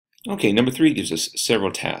Okay, number 3 gives us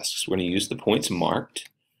several tasks. We're going to use the points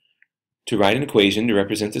marked to write an equation to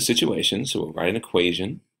represent the situation. So we'll write an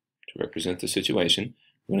equation to represent the situation.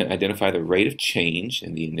 We're going to identify the rate of change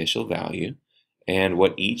in the initial value and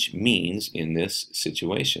what each means in this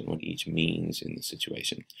situation.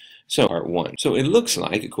 So part 1. So it looks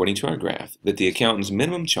like, according to our graph, that the accountant's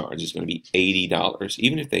minimum charge is going to be $80.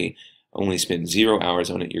 Even if they only spend 0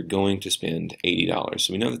 hours on it, you're going to spend $80.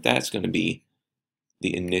 So we know that that's going to be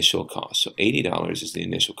the initial cost. So $80 is the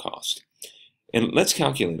initial cost. And let's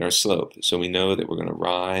calculate our slope. So we know that we're going to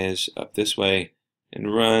rise up this way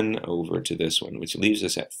and run over to this one, which leaves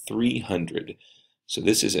us at 300. So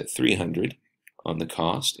this is at 300 on the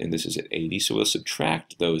cost, and this is at 80. So we'll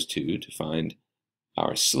subtract those two to find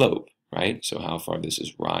our slope, right? So how far this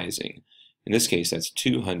is rising. In this case, that's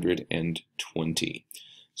 220.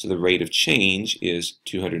 So the rate of change is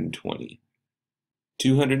 220.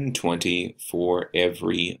 220 for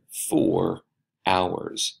every 4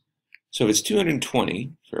 hours. So if it's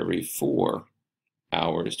 220 for every 4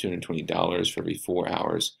 hours, $220 for every 4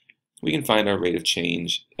 hours, we can find our rate of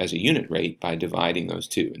change as a unit rate by dividing those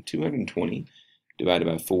two. And 220 divided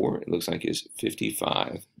by 4, it looks like is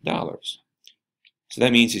 $55. So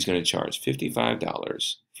that means he's going to charge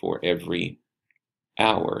 $55 for every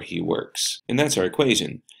hour he works. And that's our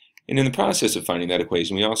equation. And in the process of finding that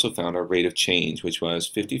equation, we also found our rate of change, which was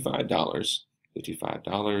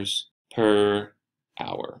 $55 per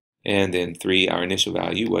hour. And then 3, our initial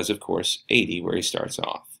value was, of course, 80, where he starts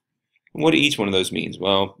off. And what each one of those means?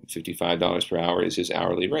 Well, $55 per hour is his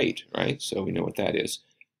hourly rate, right? So we know what that is.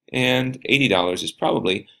 And $80 is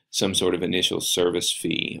probably some sort of initial service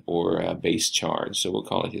fee or a base charge. So we'll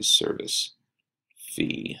call it his service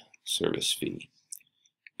fee.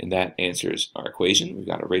 And that answers our equation. We've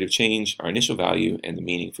got our rate of change, our initial value, and the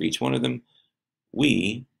meaning for each one of them.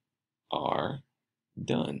 We are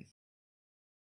done.